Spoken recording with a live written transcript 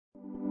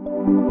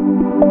Have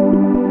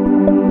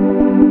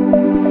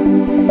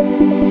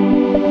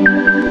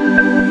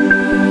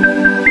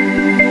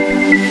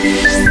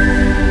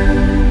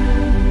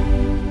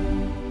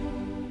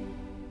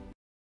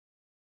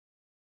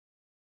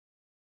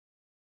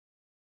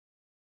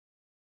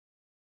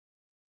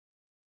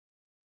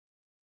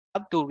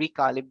to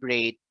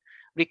recalibrate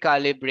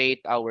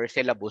our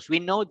syllabus. We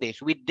know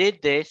this. We did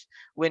this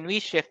when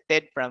we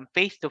shifted from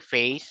face to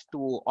face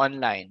to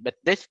online. But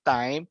this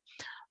time,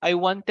 I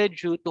wanted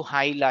you to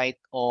highlight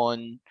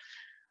on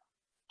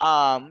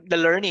the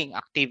learning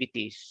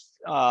activities.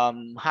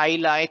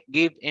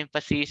 Give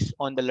emphasis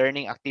on the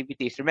learning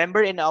activities.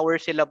 Remember, in our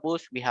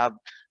syllabus, we have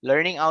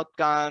learning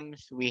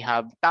outcomes, we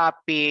have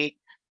topic,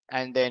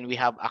 and then we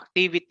have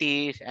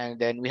activities, and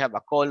then we have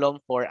a column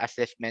for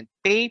assessment.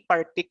 Pay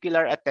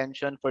particular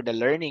attention for the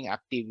learning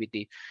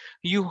activity.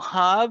 You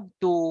have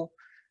to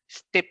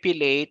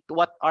stipulate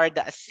what are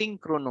the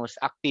asynchronous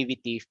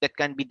activities that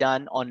can be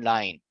done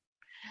online.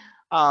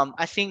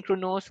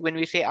 Asynchronous, when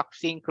we say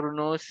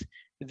asynchronous,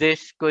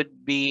 this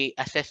could be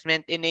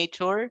assessment in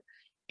nature,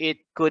 it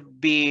could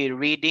be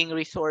reading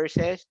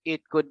resources,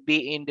 it could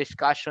be in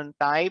discussion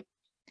type.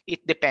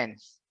 It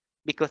depends,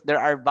 because there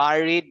are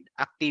varied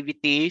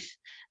activities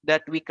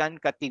that we can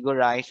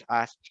categorize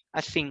as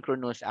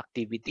asynchronous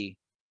activity.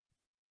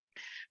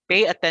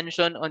 Pay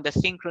attention on the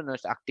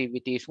synchronous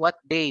activities. What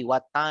day,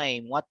 what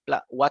time,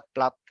 what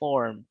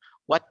platform,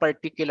 what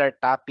particular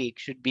topic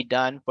should be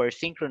done for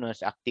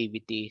synchronous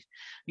activities.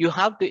 You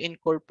have to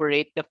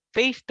incorporate the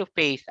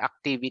face-to-face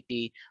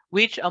activity,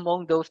 which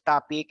among those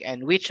topic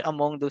and which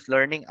among those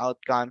learning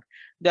outcomes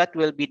that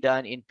will be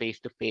done in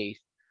face-to-face.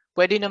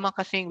 Pwede naman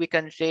kasing we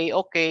can say,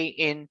 okay,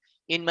 in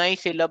my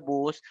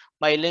syllabus,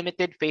 my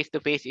limited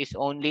face-to-face is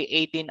only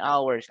 18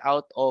 hours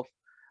out of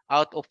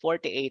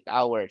 48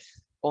 hours,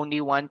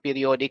 only one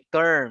periodic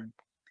term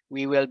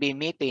we will be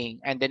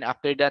meeting, and then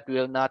after that we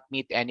will not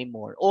meet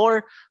anymore.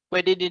 Or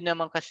pwede din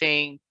naman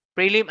kasing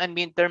prelim and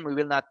midterm we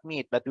will not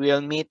meet, but we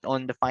will meet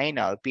on the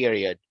final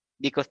period,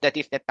 because that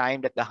is the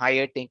time that the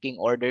higher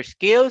thinking order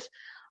skills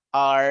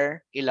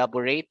are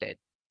elaborated.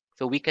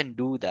 So we can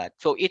do that.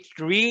 So it's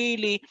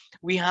really,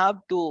 we have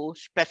to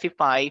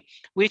specify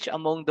which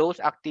among those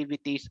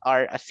activities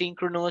are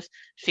asynchronous,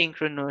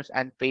 synchronous,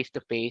 and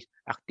face-to-face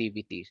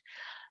activities.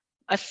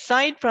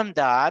 Aside from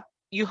that,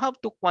 you have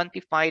to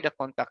quantify the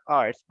contact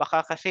hours.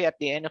 Baka kasi at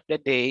the end of the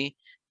day,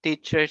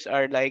 teachers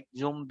are like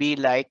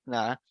zombie-like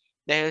na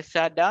dahil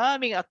sa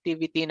daming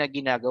activity na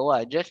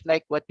ginagawa. Just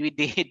like what we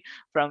did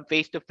from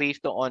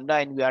face-to-face to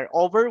online, we are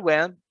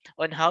overwhelmed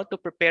on how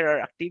to prepare our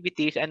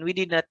activities, and we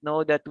did not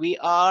know that we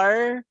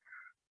are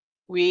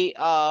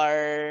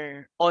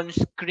on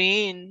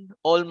screen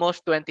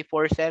almost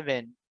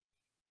 24/7.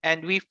 And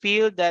we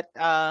feel that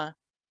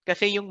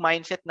kasi yung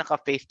mindset naka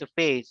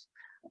face-to-face.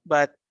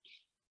 But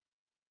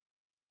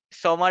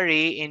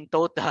summary in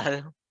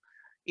total,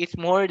 it's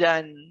more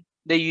than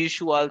the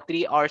usual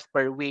 3 hours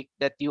per week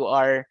that you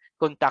are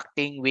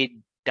contacting with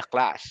the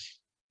class.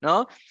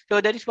 No?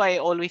 So that is why I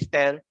always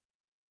tell,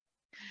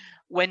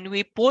 when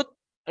we put,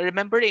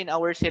 remember in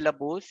our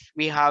syllabus,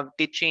 we have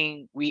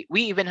teaching, we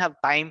even have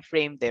time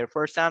frame there.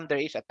 For some,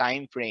 there is a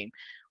time frame.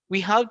 We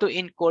have to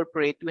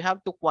incorporate, we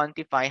have to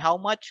quantify how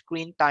much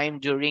screen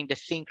time during the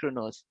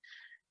synchronous.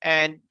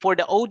 And for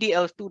the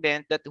ODL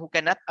student that who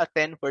cannot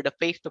attend for the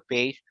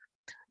face-to-face,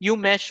 you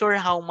measure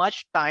how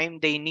much time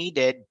they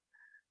needed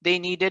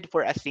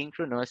for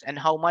asynchronous and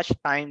how much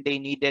time they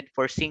needed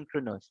for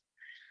synchronous.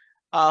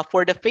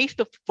 For the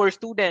for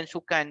students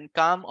who can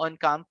come on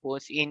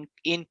campus in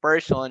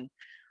person,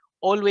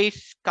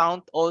 always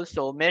count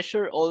also,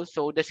 measure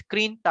also the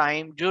screen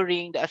time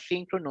during the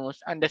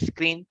asynchronous and the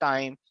screen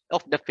time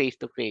of the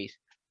face-to-face.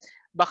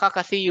 Baka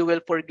kasi you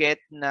will forget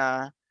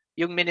na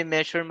yung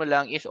mini-measure mo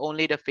lang is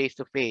only the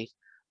face-to-face,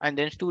 and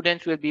then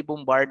students will be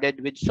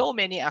bombarded with so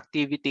many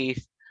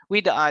activities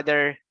with the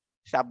other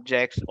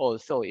subjects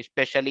also,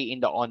 especially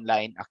in the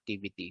online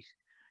activities.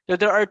 So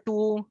there are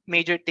two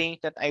major things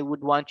that I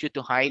would want you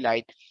to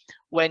highlight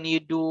when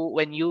you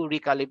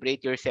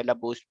recalibrate your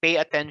syllabus. Pay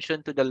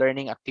attention to the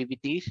learning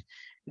activities,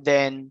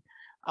 then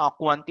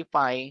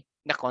quantify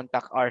the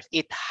contact hours.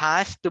 It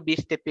has to be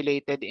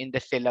stipulated in the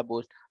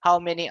syllabus. How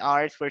many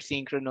hours for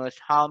synchronous?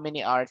 How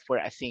many hours for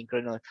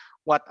asynchronous?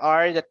 What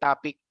are the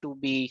topic to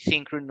be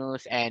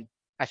synchronous and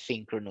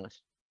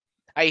asynchronous?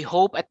 I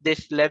hope at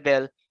this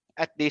level,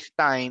 at this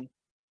time,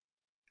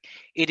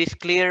 it is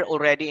clear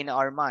already in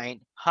our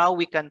mind how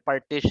we can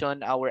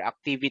partition our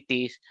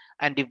activities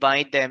and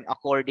divide them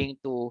according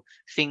to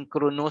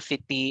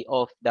synchronicity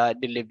of the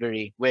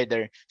delivery,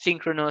 whether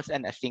synchronous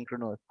and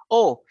asynchronous.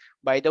 Oh,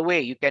 by the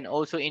way, you can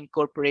also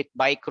incorporate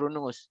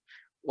bichronous.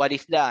 What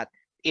is that?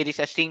 It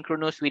is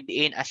asynchronous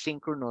within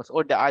asynchronous,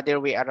 or the other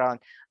way around.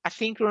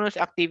 Asynchronous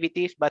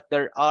activities, but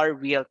there are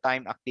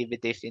real-time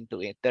activities into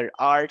it. There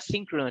are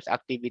synchronous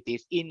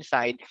activities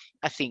inside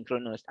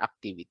asynchronous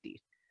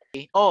activities.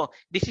 Oh,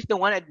 this is the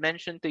one I'd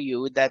mentioned to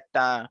you that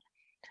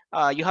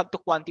you have to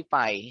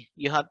quantify.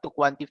 You have to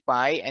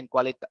quantify and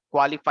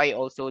qualify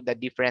also the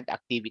different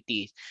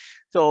activities.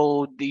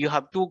 So you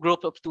have two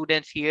groups of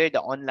students here,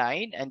 the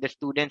online and the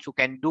students who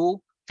can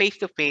do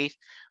face-to-face.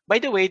 By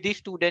the way, these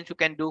students who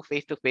can do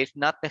face-to-face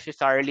not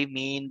necessarily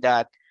mean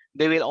that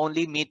they will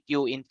only meet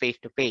you in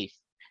face-to-face.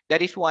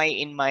 That is why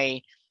in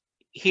my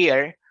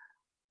here,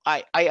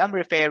 I am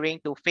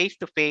referring to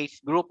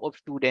face-to-face group of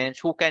students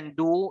who can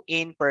do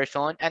in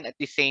person and at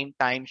the same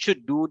time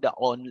should do the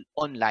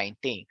online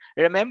thing.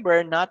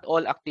 Remember, not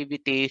all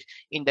activities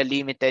in the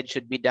limited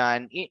should be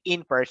done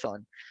in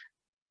person.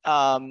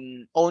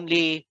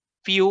 Only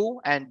few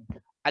and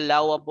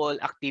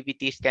allowable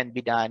activities can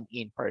be done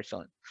in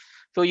person.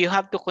 So you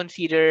have to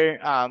consider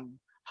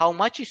how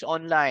much is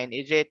online.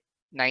 Is it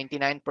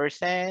 99%?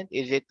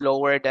 Is it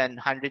lower than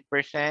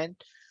 100%?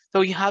 So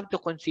you have to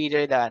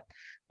consider that.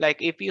 Like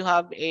if you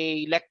have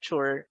a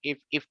lecture,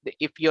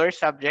 if your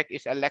subject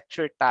is a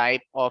lecture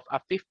type of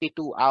a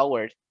 52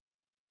 hours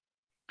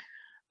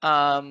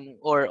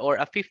or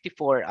a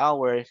 54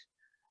 hours,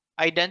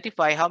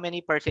 identify how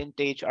many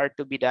percentage are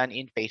to be done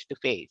in face to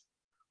face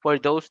for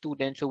those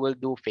students who will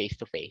do face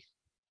to face.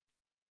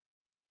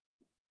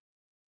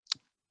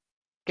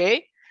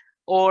 Okay,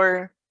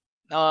 or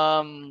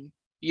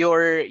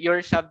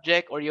your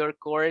subject or your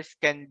course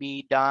can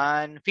be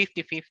done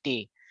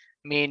 50-50,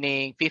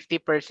 meaning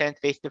 50%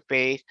 face to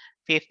face,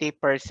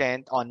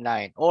 50%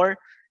 online, or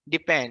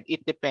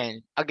it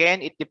depends.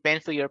 Again, it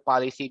depends to your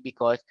policy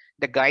because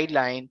the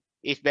guideline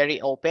is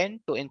very open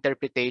to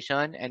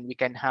interpretation, and we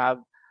can have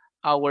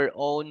our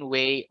own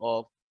way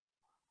of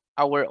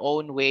our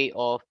own way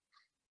of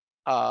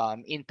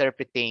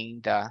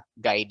interpreting the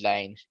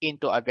guidelines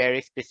into a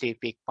very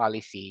specific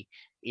policy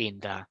in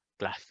the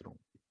classroom.